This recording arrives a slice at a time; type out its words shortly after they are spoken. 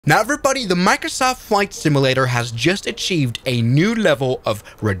Now everybody, the Microsoft Flight Simulator has just achieved a new level of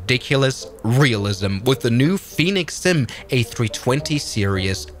ridiculous realism with the new FENIX a320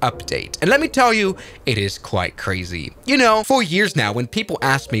 series update. And let me tell you, it is quite crazy. You know, for years now, when people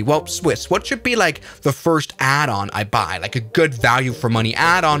ask me, well, Swiss, what should be like the first add-on I buy, like a good value for money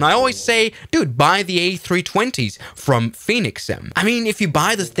add-on, I always say, dude, buy the A320s from FENIX Sim. I mean, if you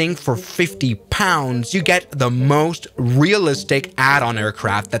buy this thing for £50, you get the most realistic add-on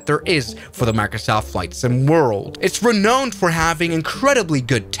aircraft that there is for the Microsoft Flight Sim world. It's renowned for having incredibly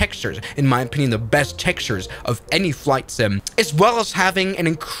good textures, in my opinion, the best textures of any flight sim, as well as having an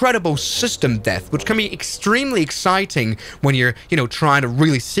incredible system depth, which can be extremely exciting when you're, trying to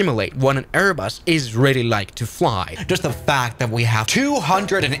really simulate what an Airbus is really like to fly. Just the fact that we have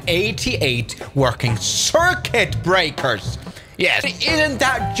 288 working circuit breakers. Yes, isn't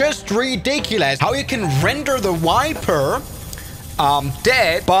that just ridiculous? How you can render the wiper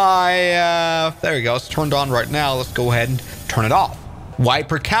dead by, there we go, it's turned on right now. Let's go ahead and turn it off.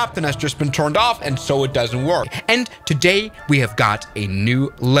 Wiper captain has just been turned off, and so it doesn't work. And today we have got a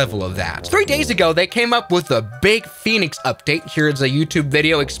new level of that. 3 days ago, they came up with a big FENIX update. Here's a YouTube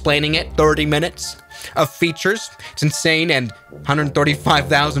video explaining it, 30 minutes of features. It's insane, and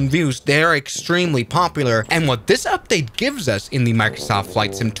 135,000 views. They're extremely popular. And what this update gives us in the Microsoft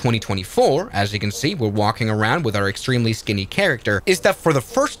Flight Sim 2024, as you can see, we're walking around with our extremely skinny character, is that for the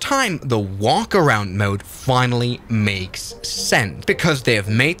first time, the walk around mode finally makes sense because they have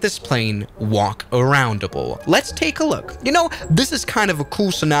made this plane walk aroundable. Let's take a look. This is kind of a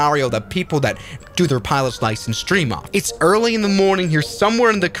cool scenario that people that do their pilot's license dream of. It's early in the morning here somewhere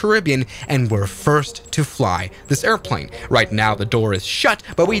in the Caribbean, and we're first to fly this airplane. Right now the door is shut,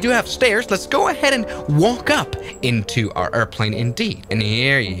 but we do have stairs. Let's go ahead and walk up into our airplane indeed. And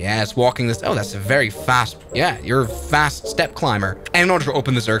here, yes, walking this, oh, that's a very fast, yeah, you're a fast step climber. And in order to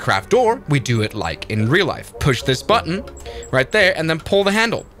open this aircraft door, we do it like in real life. Push this button right there and then pull the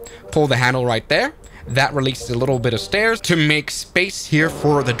handle. Pull the handle right there. That releases a little bit of stairs to make space here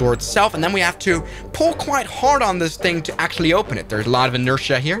for the door itself. And then we have to pull quite hard on this thing to actually open it. There's a lot of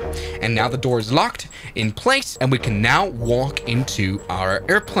inertia here. And now the door is locked in place, and we can now walk into our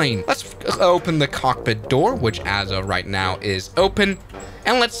airplane. Let's open the cockpit door, which as of right now is open.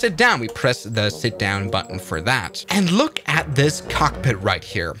 And let's sit down. We press the sit down button for that. And look at this cockpit right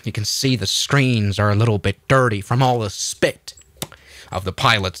here. You can see the screens are a little bit dirty from all the spit of the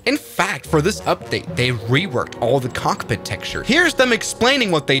pilots. In fact, for this update, they reworked all the cockpit texture. Here's them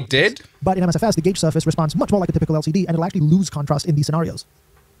explaining what they did. But in MSFS, the gauge surface responds much more like a typical LCD, and it'll actually lose contrast in these scenarios.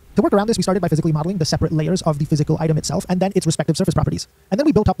 To work around this, we started by physically modeling the separate layers of the physical item itself, and then its respective surface properties. And then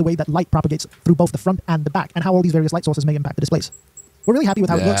we built up the way that light propagates through both the front and the back, and how all these various light sources may impact the displays. We're really happy with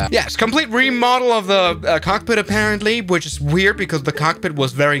how it looks. Yes, complete remodel of the cockpit apparently, which is weird because the cockpit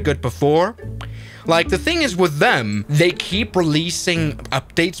was very good before. Like, the thing is with them, they keep releasing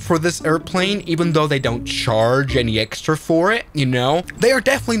updates for this airplane, even though they don't charge any extra for it, They are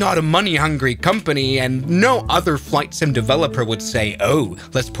definitely not a money-hungry company, and no other flight sim developer would say, oh,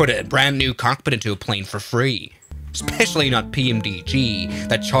 let's put a brand new cockpit into a plane for free. Especially not PMDG,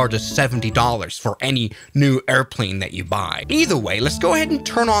 that charges $70 for any new airplane that you buy. Either way, let's go ahead and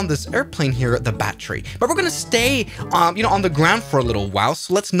turn on this airplane here at the battery. But we're gonna stay, on the ground for a little while,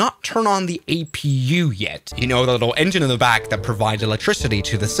 so let's not turn on the APU yet. The little engine in the back that provides electricity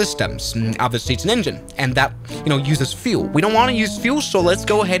to the systems. Obviously, it's an engine, and that, uses fuel. We don't want to use fuel, so let's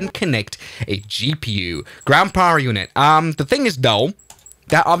go ahead and connect a GPU, ground power unit. The thing is, though,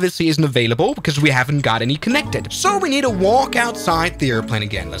 that obviously isn't available because we haven't got any connected. So we need to walk outside the airplane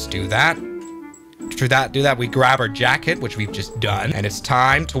again. Let's do that. Do that. We grab our jacket, which we've just done. And it's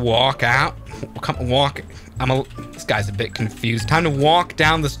time to walk out. Come walk. This guy's a bit confused. Time to walk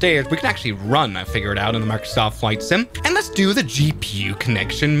down the stairs. We can actually run, I figured out in the Microsoft Flight Sim. And let's do the GPU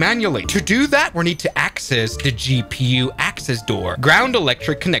connection manually. To do that, we need to access the GPU access door. Ground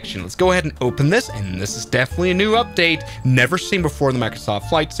electric connection. Let's go ahead and open this. And this is definitely a new update. Never seen before in the Microsoft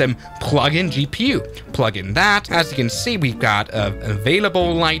Flight Sim. Plug in GPU. Plug in that. As you can see, we've got an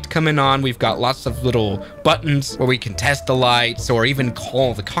available light coming on. We've got lots of little buttons where we can test the lights or even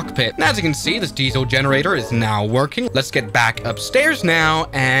call the cockpit. And as you can see, this diesel generator is now working. Let's get back upstairs now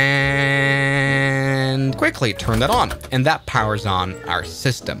and quickly turn that on. And that powers on our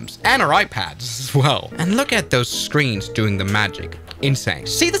systems and our iPads as well. And look at those screens doing the magic. Insane.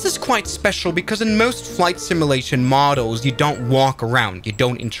 See, this is quite special because in most flight simulation models, you don't walk around, you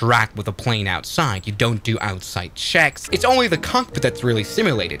don't interact with a plane outside, you don't do outside checks. It's only the cockpit that's really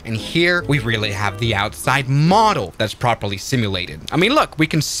simulated. And here we really have the outside model that's properly simulated. I mean, look, we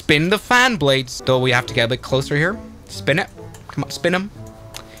can spin the fan blades, though we have to get a bit closer here. Spin it. Come on, spin them.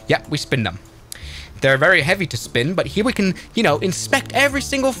 Yeah, we spin them. They're very heavy to spin, but here we can, you know, inspect every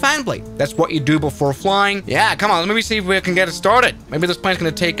single fan blade. That's what you do before flying. Yeah, come on, let me see if we can get it started. Maybe this plane's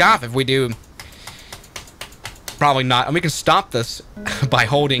gonna take off if we do. Probably not. And we can stop this by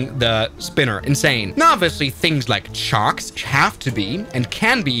holding the spinner. Insane. Now, obviously, things like chocks have to be and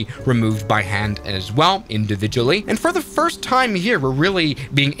can be removed by hand as well, individually. And for the first time here, we're really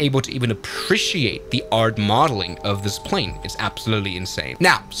being able to even appreciate the art modeling of this plane. It's absolutely insane.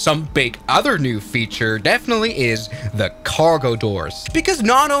 Now, some big other new feature definitely is the cargo doors. Because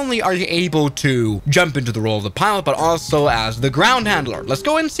not only are you able to jump into the role of the pilot, but also as the ground handler. Let's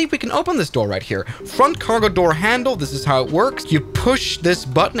go ahead and see if we can open this door right here. Front cargo door handle. This is how it works. You push this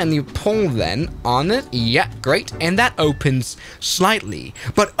button and you pull then on it. Yeah, great. And that opens slightly.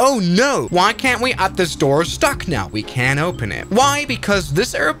 But oh no, why can't we? This door is stuck now. We can't open it. Why? Because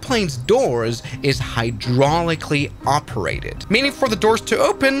this airplane's doors is hydraulically operated. Meaning for the doors to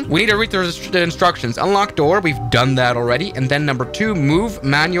open, we need to read the instructions. Unlock door. We've done that already. And then number 2, move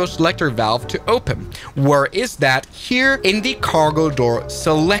manual selector valve to open. Where is that? Here in the cargo door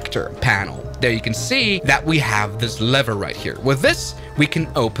selector panel. There you can see that we have this lever right here. With this, we can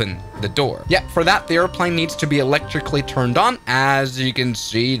open the door. Yeah, for that, the airplane needs to be electrically turned on. As you can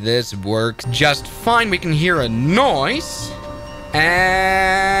see, this works just fine. We can hear a noise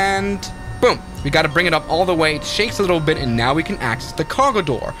and boom. We got to bring it up all the way. It shakes a little bit, and now we can access the cargo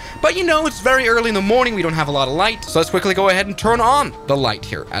door. But you know, it's very early in the morning. We don't have a lot of light. So let's quickly go ahead and turn on the light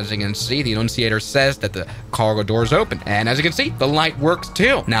here. As you can see, the annunciator says that the cargo door is open. And as you can see, the light works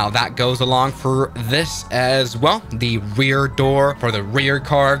too. Now that goes along for this as well. The rear door for the rear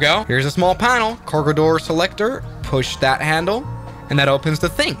cargo. Here's a small panel, cargo door selector. Push that handle, and that opens the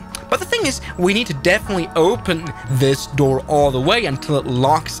thing. But the thing is, we need to definitely open this door all the way until it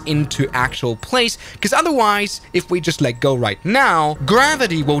locks into actual place, because otherwise, if we just let go right now,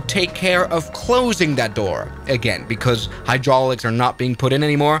 gravity will take care of closing that door again, because hydraulics are not being put in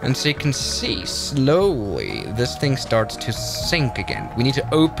anymore. And so you can see, slowly, this thing starts to sink again. We need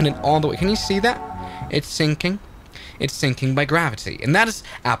to open it all the way. Can you see that? It's sinking. It's sinking by gravity, and that is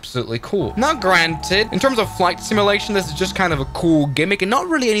absolutely cool. Now, granted, in terms of flight simulation, this is just kind of a cool gimmick and not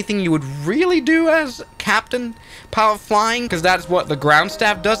really anything you would really do as captain pilot flying, because that is what the ground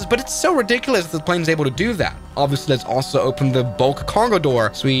staff does, but it's so ridiculous that the plane's able to do that. Obviously, let's also open the bulk cargo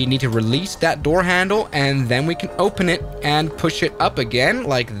door. So we need to release that door handle, and then we can open it and push it up again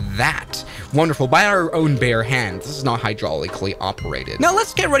like that. Wonderful, by our own bare hands. This is not hydraulically operated. Now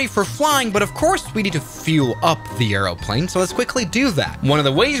let's get ready for flying, but of course we need to fuel up the aeroplane, so let's quickly do that. One of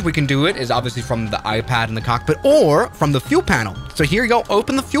the ways we can do it is obviously from the iPad in the cockpit or from the fuel panel. So here you go,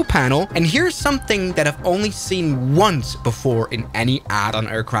 open the fuel panel, and here's something that I've only seen once before in any add-on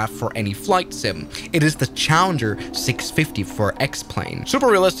aircraft for any flight sim. It is the Challenger 650 for X-Plane. Super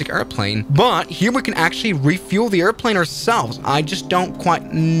realistic airplane, but here we can actually refuel the airplane ourselves. I just don't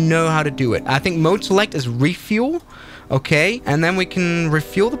quite know how to do it. I think mode select is refuel. Okay, and then we can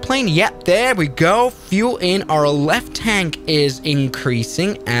refuel the plane. Yep, there we go. Fuel in. Our left tank is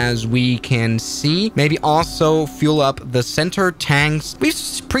increasing, as we can see. Maybe also fuel up the center tanks. We've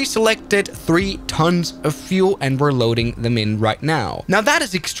pre-selected 3 tons of fuel, and we're loading them in right now. Now, that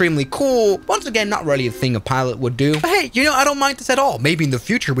is extremely cool. Once again, not really a thing a pilot would do. But hey, you know, I don't mind this at all. Maybe in the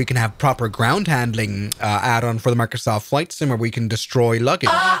future, we can have proper ground handling add-on for the Microsoft Flight Sim where we can destroy luggage.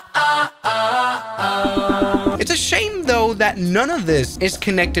 It's a shame, though, that none of this is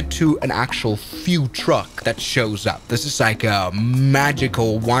connected to an actual fuel truck that shows up. This is like a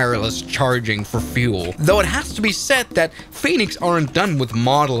magical wireless charging for fuel. Though it has to be said that FENIX aren't done with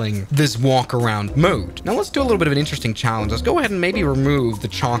modeling this walk-around mode. Now let's do a little bit of an interesting challenge. Let's go ahead and maybe remove the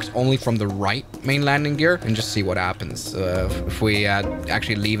chocks only from the right main landing gear and just see what happens if we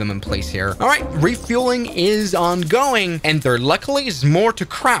actually leave them in place here. All right, refueling is ongoing, and there luckily is more to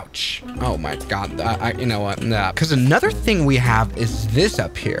crouch. Oh my God, you know what? Because another thing we have is this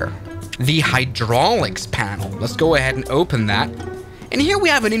up here, the hydraulics panel. Let's go ahead and open that. And here we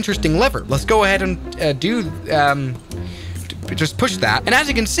have an interesting lever. Let's go ahead and just push that. And as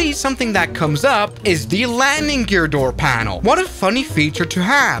you can see, something that comes up is the landing gear door panel. What a funny feature to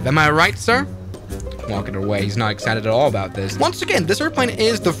have. Am I right, sir? Walking away. He's not excited at all about this. Once again, this airplane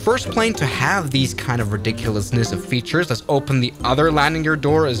is the first plane to have these kind of ridiculousness of features. Let's open the other landing gear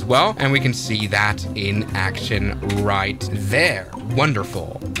door as well, and we can see that in action right there.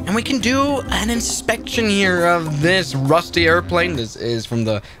 Wonderful. And we can do an inspection here of this rusty airplane. This is from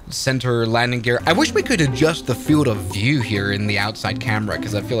the center landing gear. I wish we could adjust the field of view here in the outside camera,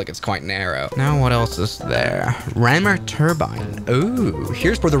 because I feel like it's quite narrow. Now, what else is there? Rammer turbine. Oh,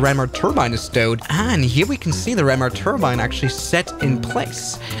 here's where the rammer turbine is stowed. And And here we can see the rammer turbine actually set in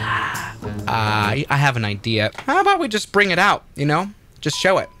place. I have an idea. How about we just bring it out, you know? Just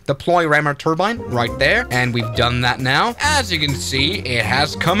show it. Deploy rammer turbine right there. And we've done that now. As you can see, it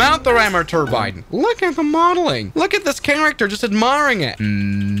has come out, the rammer turbine. Look at the modeling. Look at this character just admiring it.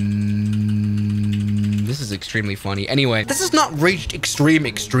 This is extremely funny. Anyway, this has not reached extreme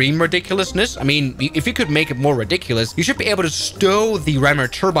ridiculousness. I mean, if you could make it more ridiculous, you should be able to stow the rammer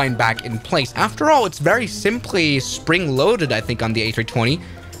turbine back in place. After all, it's very simply spring-loaded, I think, on the A320.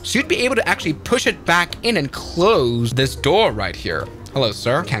 So you'd be able to actually push it back in and close this door right here. Hello,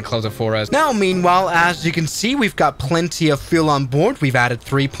 sir. Can't close it for us. Now, meanwhile, as you can see, we've got plenty of fuel on board. We've added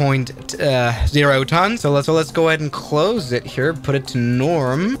 3.0 tons. So let's go ahead and close it here. Put it to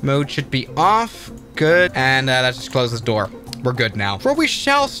norm. Mode should be off. Good. And let's just close this door. We're good now. For we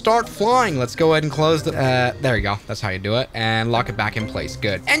shall start flying. Let's go ahead and close the... there you go. That's how you do it. And lock it back in place.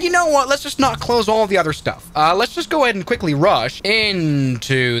 Good. And you know what? Let's just not close all the other stuff. Let's just go ahead and quickly rush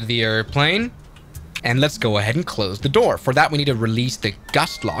into the airplane. And let's go ahead and close the door. For that, we need to release the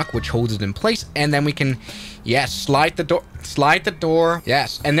gust lock, which holds it in place. And then we can, yes, slide the door. Slide the door.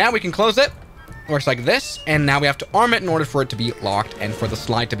 Yes. And now we can close it. Works like this. And now we have to arm it in order for it to be locked and for the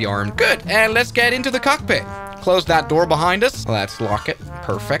slide to be armed. Good. And let's get into the cockpit. Close that door behind us. Let's lock it.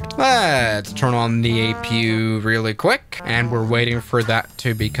 Perfect. Let's turn on the APU really quick. And we're waiting for that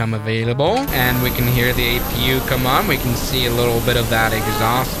to become available. And we can hear the APU come on. We can see a little bit of that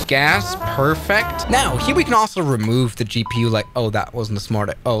exhaust gas. Perfect. Now, here we can also remove the GPU like... Oh, that wasn't a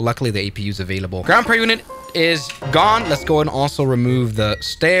smart... Oh, luckily the APU is available. Ground power unit is gone. Let's go and also remove the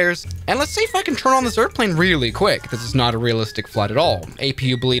stairs. And let's see if I can turn on this airplane really quick. This is not a realistic flight at all.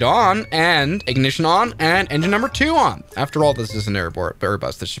 APU bleed on and ignition on and engine number 2 on. After all, this is an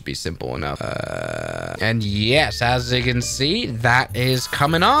Airbus. This should be simple enough. And yes, as you can see, that is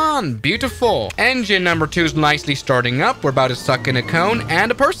coming on. Beautiful. Engine number 2 is nicely starting up. We're about to suck in a cone and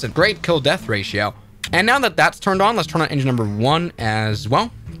a person. Great kill-death ratio. And now that that's turned on, let's turn on engine number 1 as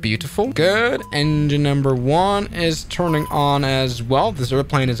well. Beautiful. Good. Engine number 1 is turning on as well. This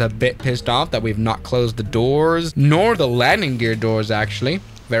airplane is a bit pissed off that we've not closed the doors, nor the landing gear doors, actually.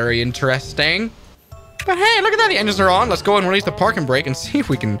 Very interesting. But hey, look at that. The engines are on. Let's go and release the parking brake and see if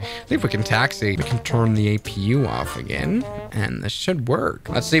we can taxi. We can turn the APU off again, and this should work.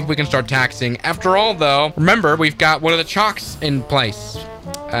 Let's see if we can start taxiing. After all, though, remember, we've got one of the chocks in place.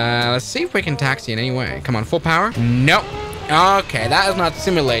 Let's see if we can taxi in any way. Come on, full power. Nope. Okay, that is not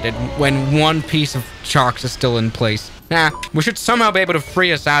simulated when one piece of chocks is still in place. Nah, we should somehow be able to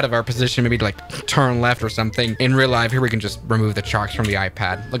free us out of our position, maybe to like turn left or something. In real life, here we can just remove the chocks from the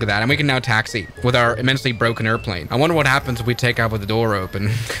iPad. Look at that, and we can now taxi with our immensely broken airplane. I wonder what happens if we take off with the door open.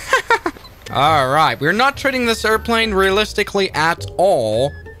 All right, we're not treating this airplane realistically at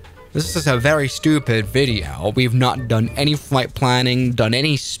all. This is a very stupid video. We've not done any flight planning, done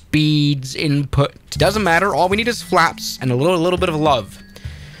any speeds, input. It doesn't matter. All we need is flaps and a little bit of love.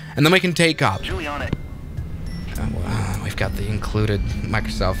 And then we can take off. We've got the included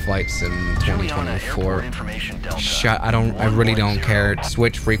Microsoft flights in 2024. I really don't care.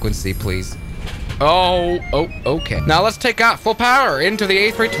 Switch frequency, please. Oh, okay. Now let's take off full power into the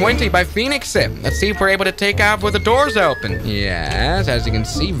A320 by FENIX Sim. Let's see if we're able to take off with the doors open. Yes, as you can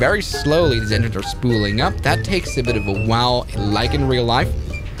see, very slowly these engines are spooling up. That takes a bit of a while, like in real life.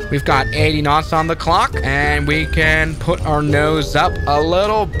 We've got 80 knots on the clock, and we can put our nose up a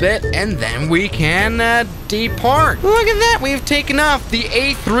little bit, and then we can depart. Look at that. We've taken off the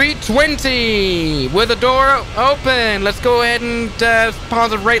A320 with the door open. Let's go ahead and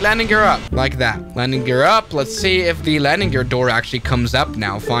positive rate landing gear up. Like that. Landing gear up. Let's see if the landing gear door actually comes up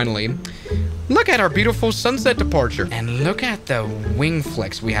now, finally. Look at our beautiful sunset departure. And look at the wing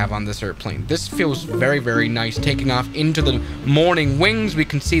flex we have on this airplane. This feels very, very nice. Taking off into the morning wings. We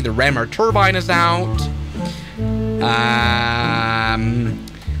can see the rammer turbine is out.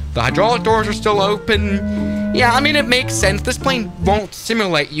 The hydraulic doors are still open. Yeah, I mean, it makes sense. This plane won't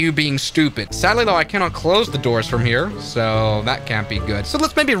simulate you being stupid. Sadly, though, I cannot close the doors from here, so that can't be good. So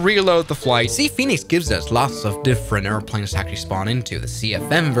let's maybe reload the flight. See, FENIX gives us lots of different airplanes to actually spawn into. The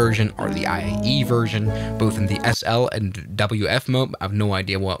CFM version or the IAE version, both in the SL and WF mode. I have no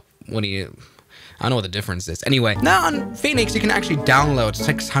idea I don't know what the difference is. Anyway, now on FENIX, you can actually download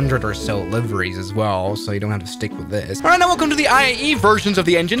 600 or so liveries as well, so you don't have to stick with this. All right, now welcome to the IAE versions of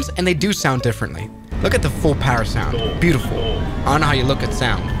the engines, and they do sound differently. Look at the full power sound. Beautiful. I don't know how you look at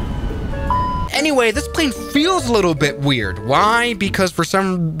sound. Anyway, this plane feels a little bit weird. Why? Because for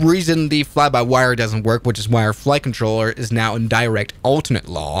some reason the fly-by-wire doesn't work, which is why our flight controller is now in direct alternate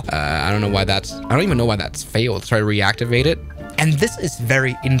law. I don't even know why that's failed. Let's try to reactivate it. And this is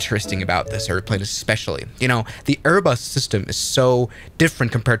very interesting about this airplane especially. You know, the Airbus system is so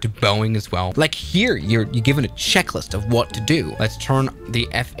different compared to Boeing as well. Like here, you're given a checklist of what to do. Let's turn the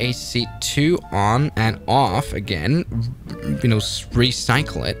FAC2 on and off again, you know,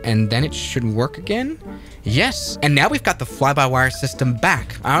 recycle it, and then it should work again. Yes, and now we've got the fly-by-wire system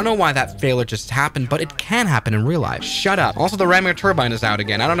back. I don't know why that failure just happened, but it can happen in real life. Shut up. Also, the ramming turbine is out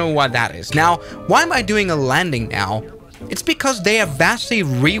again. I don't know why that is. Now, why am I doing a landing now? It's because they have vastly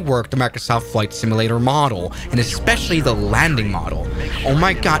reworked the Microsoft Flight Simulator model, and especially the landing model. Oh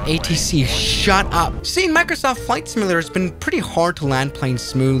my god, ATC, shut up. See, Microsoft Flight Simulator has been pretty hard to land planes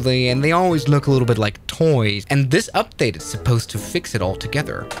smoothly, and they always look a little bit like toys, and this update is supposed to fix it all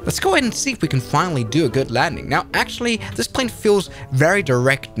together. Let's go ahead and see if we can finally do a good landing. Now, actually, this plane feels very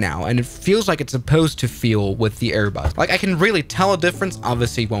direct now, and it feels like it's supposed to feel with the Airbus. Like, I can really tell a difference.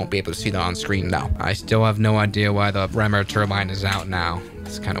 Obviously, won't be able to see that on screen now. I still have no idea why the rammer turbine is out now.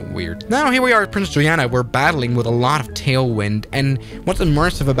 It's kind of weird. Now, here we are at Prince Juliana. We're battling with a lot of tailwind, and what's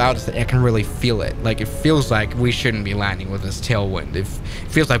immersive about it is that I can really feel it. Like, it feels like we shouldn't be landing with this tailwind. It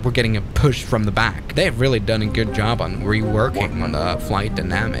feels like we're getting a push from the back. They've really done a good job on reworking on the flight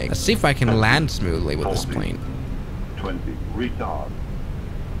dynamic. Let's see if I can land smoothly with this plane. 20, retard.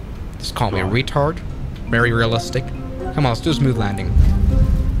 Just call me a retard. Very realistic. Come on, let's do a smooth landing.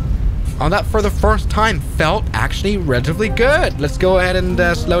 Oh, that for the first time felt actually relatively good. Let's go ahead and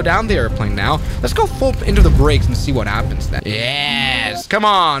slow down the airplane now. Let's go full into the brakes and see what happens then. Yes, come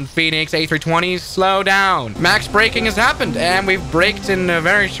on, FENIX A320, slow down. Max braking has happened, and we've braked in a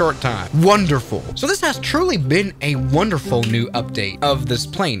very short time. Wonderful. So this has truly been a wonderful new update of this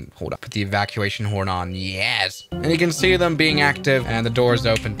plane. Hold up, put the evacuation horn on. Yes. And you can see them being active, and the doors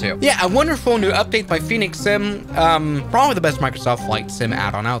open too. Yeah, a wonderful new update by FENIX Sim. Probably the best Microsoft Flight Sim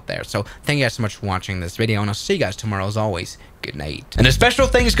add-on out there. So thank you guys so much for watching this video, and I'll see you guys tomorrow as always. Good night. And a special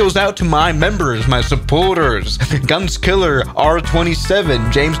thanks goes out to my members, my supporters. Guns Killer,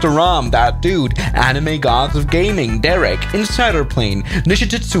 R27, James Duram, That Dude, Anime Gods of Gaming, Derek, Insider Plane,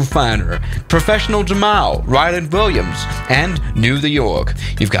 Nishijutsu Fighter, Professional Jamal, Ryland Williams, and New the York.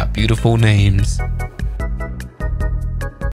 You've got beautiful names.